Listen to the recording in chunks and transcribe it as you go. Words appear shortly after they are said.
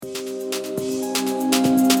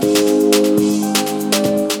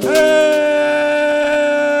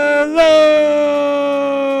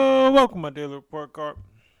Welcome, my daily report card,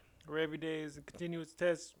 where every day is a continuous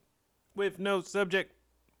test with no subject.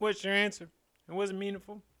 What's your answer? And was it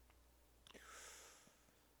meaningful?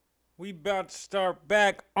 We about to start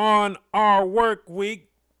back on our work week.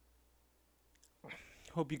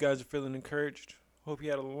 Hope you guys are feeling encouraged. Hope you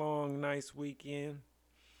had a long, nice weekend.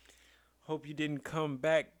 Hope you didn't come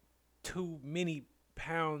back too many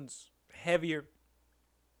pounds heavier.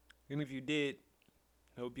 And if you did,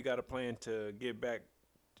 hope you got a plan to get back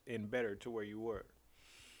and better to where you were.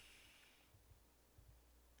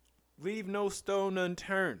 Leave no stone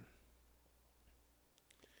unturned.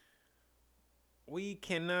 We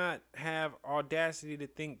cannot have audacity to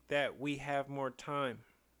think that we have more time.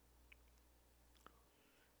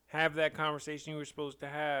 Have that conversation you were supposed to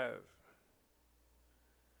have.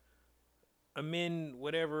 Amend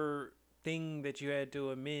whatever thing that you had to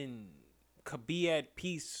amend. Be at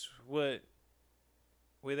peace with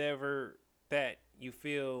whatever that you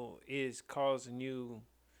feel is causing you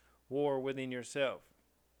war within yourself.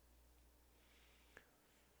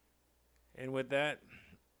 And with that,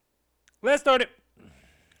 let's start it.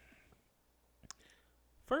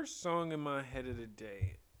 First song in my head of the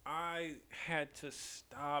day. I had to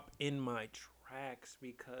stop in my tracks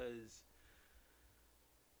because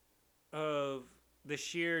of the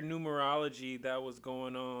sheer numerology that was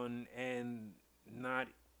going on and not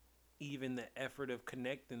even the effort of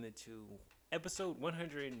connecting the two. Episode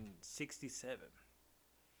 167.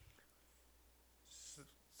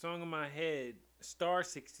 Song in my head, Star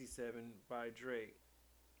 67 by Drake.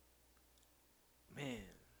 Man.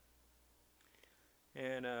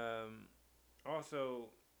 And also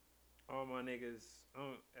all my niggas,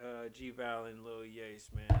 G Val and Lil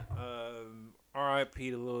Yace, man.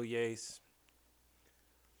 R.I.P. to Lil Yace.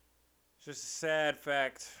 It's just a sad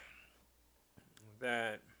fact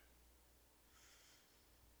that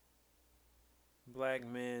black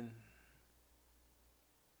men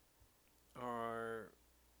are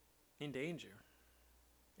in danger.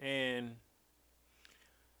 And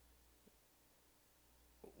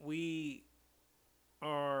we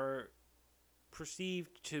are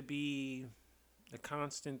perceived to be a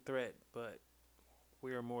constant threat, but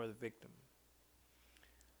we are more the victim.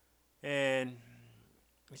 And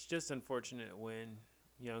it's just unfortunate when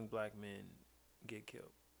young black men get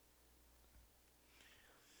killed.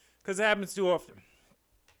 Because it happens too often.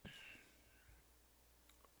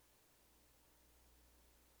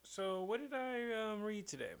 So, what did I read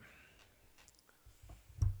today?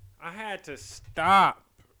 I had to stop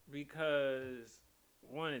because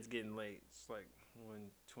one, it's getting late. It's like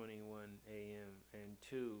 1:21 a.m. and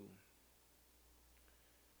two,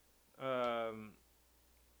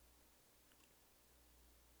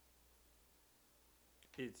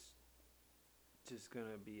 it's just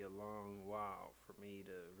gonna be a long while for me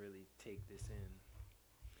to really take this in.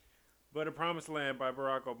 But A Promised Land by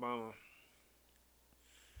Barack Obama.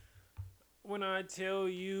 When I tell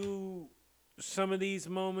you some of these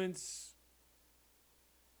moments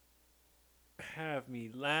have me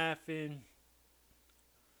laughing.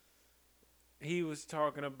 He was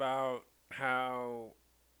talking about how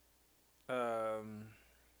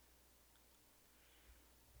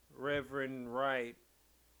Reverend Wright,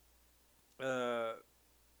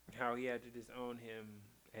 how he had to disown him,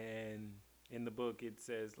 and in the book it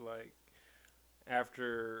says like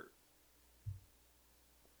after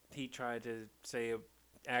he tried to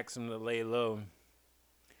ask him to lay low,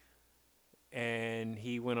 and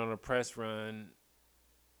he went on a press run,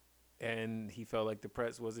 and he felt like the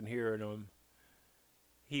press wasn't hearing him.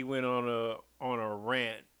 He went on a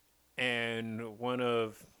rant, and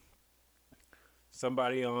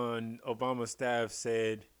somebody on Obama's staff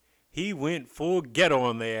said he went full ghetto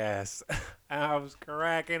on their ass. I was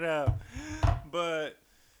cracking up, but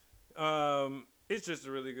it's just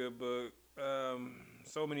a really good book.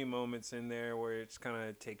 So many moments in there where it kind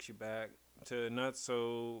of takes you back to not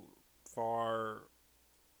so far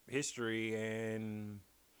history, and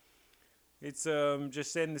it's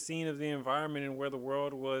just setting the scene of the environment and where the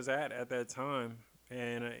world was at that time,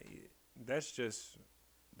 and that's just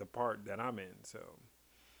the part that I'm in. So,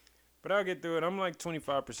 but I'll get through it. I'm like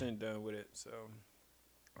 25% done with it, so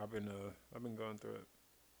I've been going through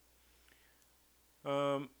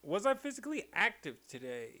it. Was I physically active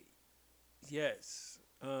today? Yes.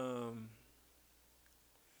 The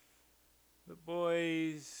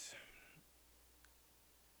boys,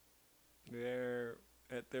 they're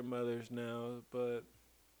at their mother's now, but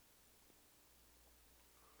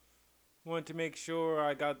wanted to make sure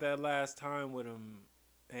I got that last time with them,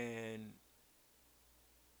 and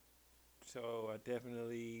so I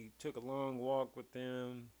definitely took a long walk with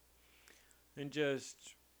them and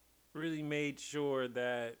just really made sure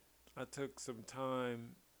that I took some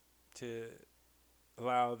time to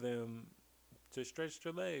allow them to stretch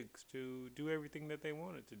their legs, to do everything that they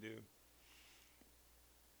wanted to do.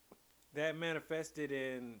 That manifested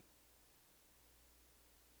in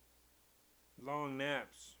long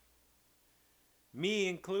naps, me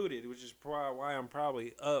included, which is probably why I'm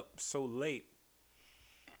probably up so late.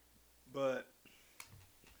 But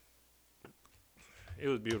it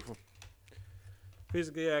was beautiful.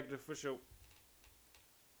 Physically active for sure.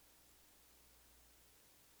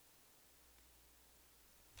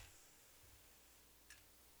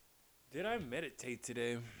 Did I meditate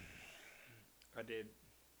today? I did.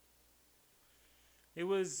 It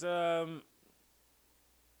was not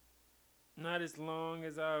as long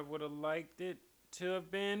as I would have liked it to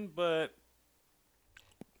have been, but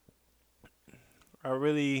I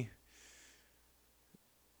really,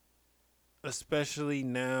 especially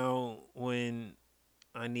now when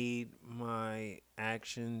I need my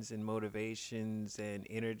actions and motivations and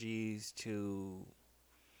energies to,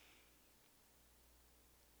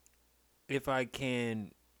 if I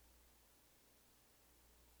can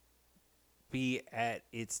be at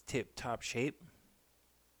its tip top shape,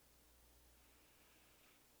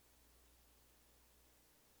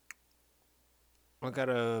 I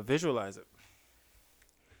gotta visualize it.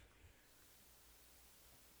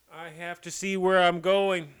 I have to see where I'm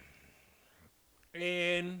going.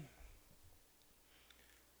 And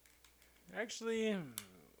actually,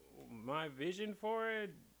 my vision for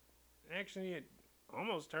it, actually, it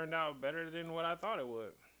almost turned out better than what I thought it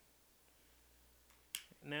would.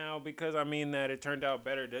 Now, because I mean that it turned out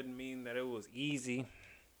better doesn't mean that it was easy,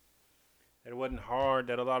 that it wasn't hard,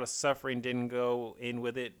 that a lot of suffering didn't go in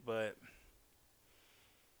with it, but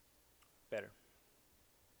better.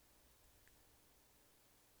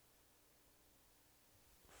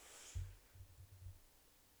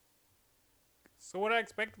 So, what I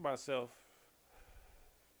expected myself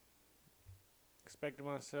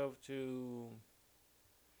to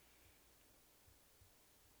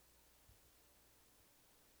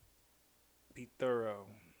be thorough,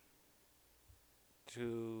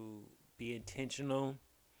 to be intentional,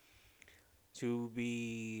 to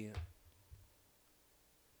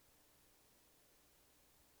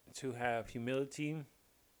have humility,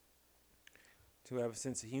 to have a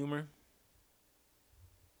sense of humor,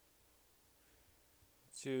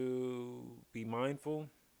 to be mindful.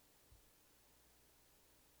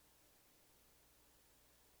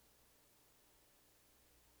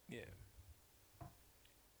 Yeah.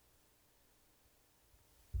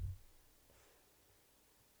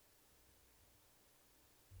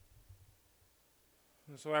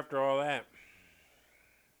 And so after all that,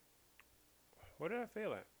 what did I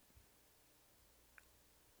fail at?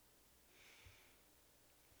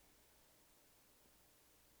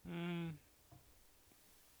 Mm,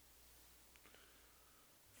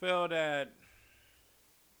 failed at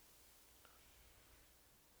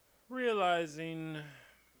realizing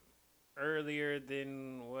earlier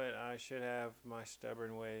than what I should have my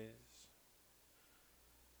stubborn ways.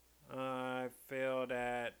 I failed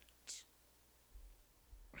at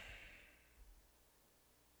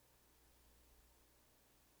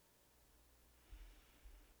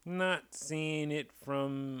not seeing it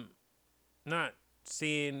from, not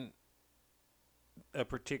seeing a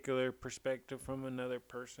particular perspective from another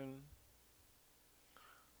person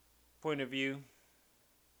point of view.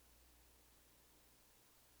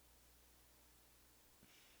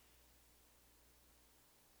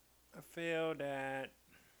 I failed at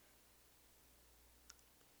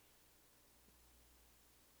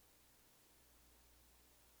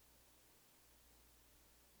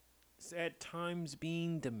times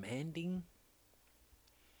being demanding.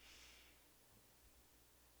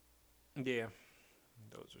 Yeah,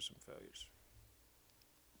 those are some failures.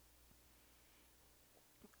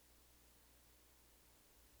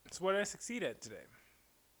 It's what I succeed at today.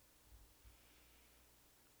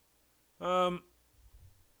 Um,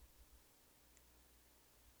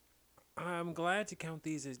 I'm glad to count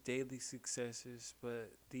these as daily successes,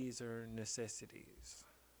 but these are necessities.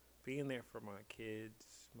 Being there for my kids,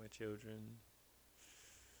 my children.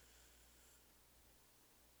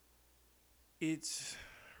 It's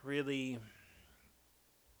really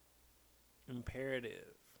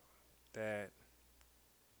imperative that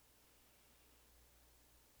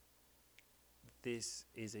this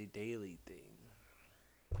is a daily thing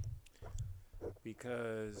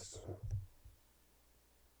because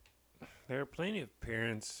there are plenty of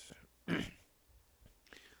parents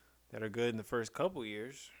that are good in the first couple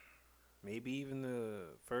years, maybe even the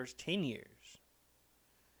first 10 years,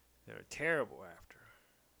 that are terrible after.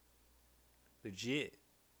 Legit.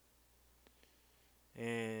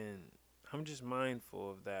 And I'm just mindful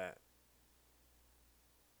of that.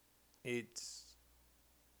 It's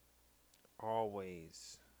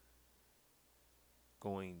always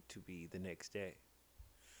going to be the next day.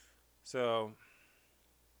 So,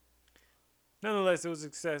 nonetheless, it was a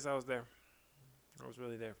success. I was there. I was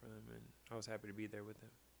really there for them, and I was happy to be there with them.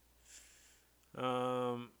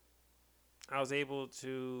 I was able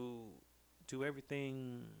to do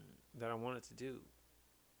everything that I wanted to do,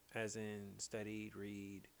 as in studied,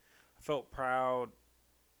 read. I felt proud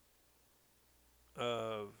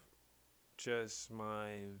of just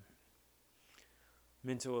my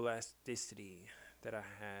mental elasticity that I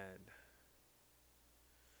had.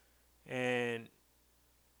 And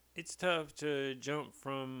it's tough to jump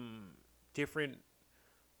from different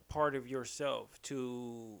part of yourself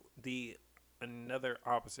to the another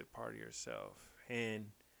opposite part of yourself,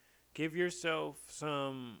 and give yourself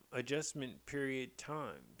some adjustment period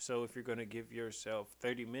time. So if you're going to give yourself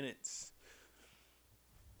 30 minutes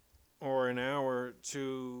or an hour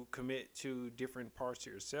to commit to different parts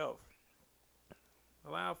of yourself,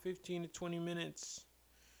 allow 15 to 20 minutes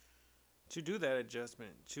to do that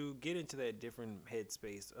adjustment, to get into that different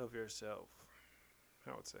headspace of yourself,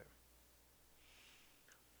 I would say.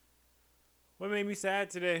 What made me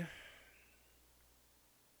sad today?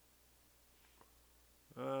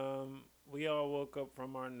 We all woke up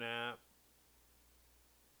from our nap,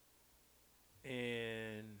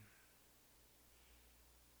 and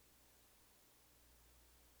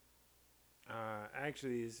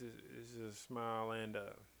actually, this is a smile and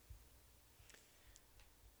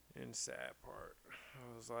sad part.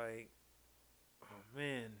 I was like, oh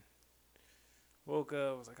man. Woke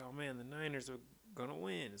up, I was like, oh man, the Niners are gonna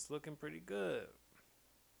win. It's looking pretty good.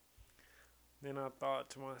 Then I thought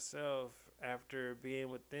to myself, after being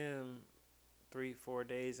with them 3-4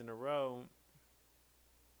 days in a row,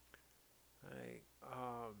 like,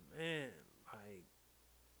 oh man, like,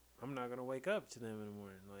 I'm not gonna wake up to them in the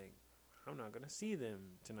morning. Like, I'm not gonna see them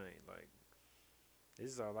tonight. Like,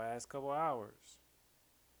 this is our last couple hours.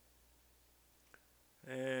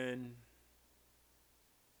 And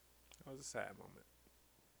that was a sad moment.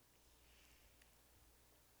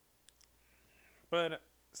 But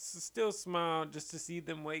still smiled just to see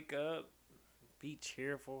them wake up, be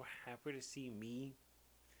cheerful, happy to see me.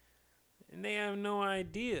 And they have no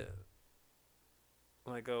idea.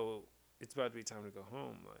 Like, oh, it's about to be time to go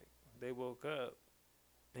home. Like, they woke up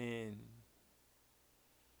and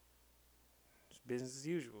it's business as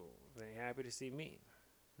usual. They happy to see me.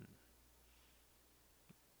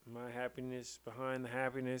 My happiness behind the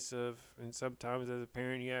happiness of, and sometimes as a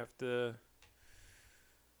parent, you have to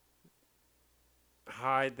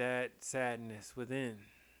hide that sadness within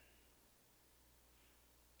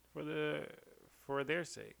for their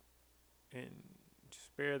sake, and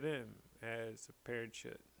spare them as a parent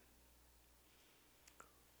should.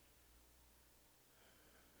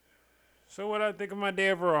 So what I think of my day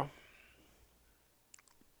overall?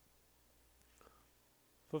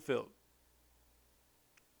 Fulfilled.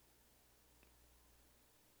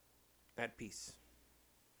 At peace.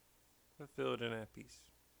 Fulfilled and at peace.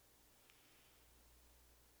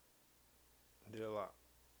 Did a lot.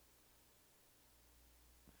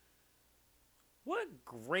 What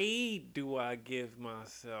grade do I give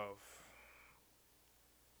myself?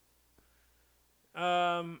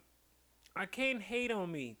 I can't hate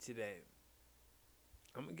on me today.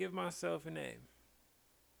 I'm gonna give myself an A.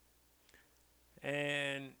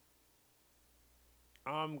 And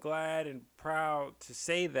I'm glad and proud to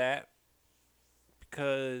say that,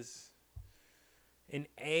 because an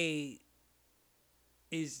A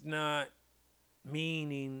is not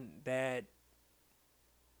meaning that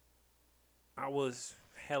I was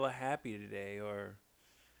hella happy today, or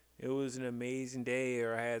it was an amazing day,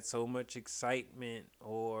 or I had so much excitement,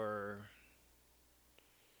 or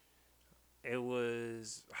it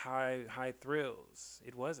was high thrills.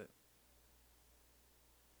 It wasn't.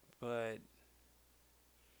 But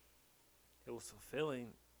it was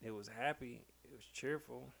fulfilling. It was happy. It was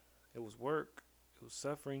cheerful. It was work. It was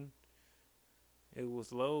suffering. It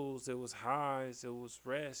was lows. It was highs. It was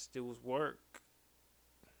rest. It was work.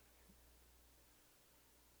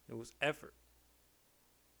 It was effort.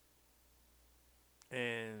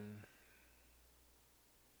 And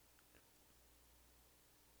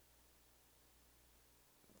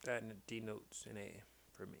that denotes an A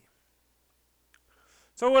for me.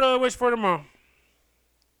 So what do I wish for tomorrow?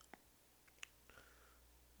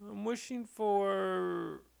 I'm wishing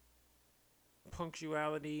for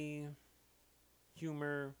punctuality,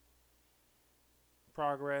 humor,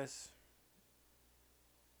 progress,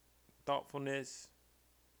 thoughtfulness,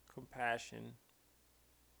 compassion,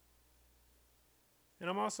 And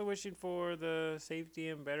I'm also wishing for the safety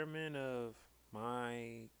and betterment of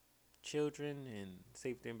my children and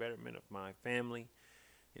safety and betterment of my family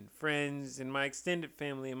and friends and my extended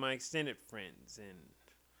family and my extended friends. And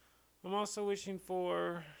I'm also wishing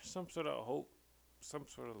for some sort of hope, some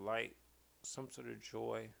sort of light, some sort of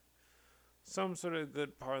joy, some sort of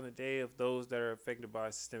good part of the day of those that are affected by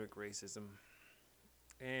systemic racism.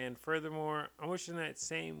 And furthermore, I'm wishing that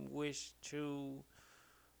same wish to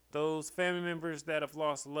those family members that have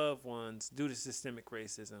lost loved ones due to systemic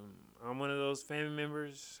racism. I'm one of those family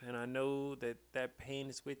members, and I know that that pain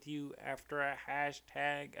is with you after a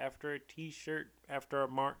hashtag, after a t-shirt, after a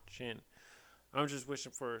march, and I'm just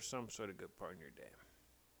wishing for some sort of good part in your day.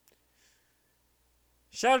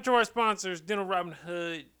 Shout out to our sponsors, Dental Robin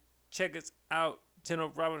Hood. Check us out,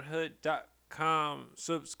 dentalrobinhood.com.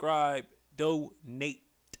 Subscribe, donate.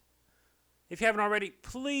 If you haven't already,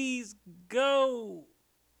 please go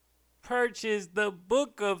purchase the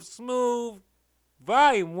Book of Smooth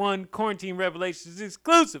Volume 1 Quarantine Revelations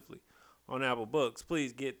exclusively on Apple Books.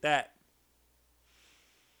 Please get that.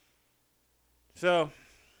 So,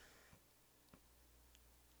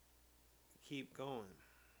 keep going.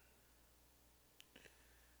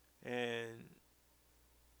 And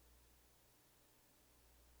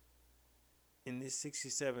in this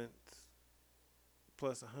 67th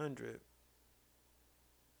plus 100,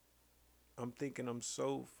 I'm thinking I'm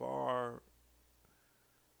so far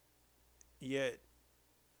yet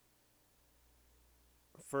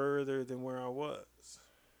further than where I was.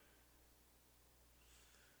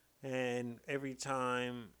 And every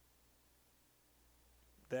time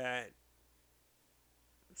that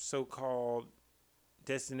so-called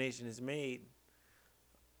destination is made,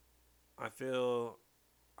 I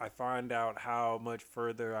find out how much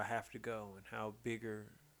further I have to go and how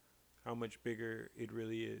much bigger it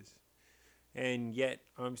really is. And yet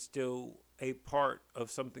I'm still a part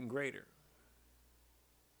of something greater.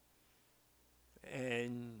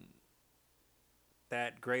 And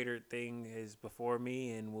that greater thing is before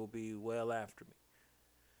me and will be well after me.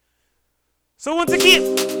 So once again,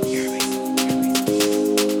 you're amazing.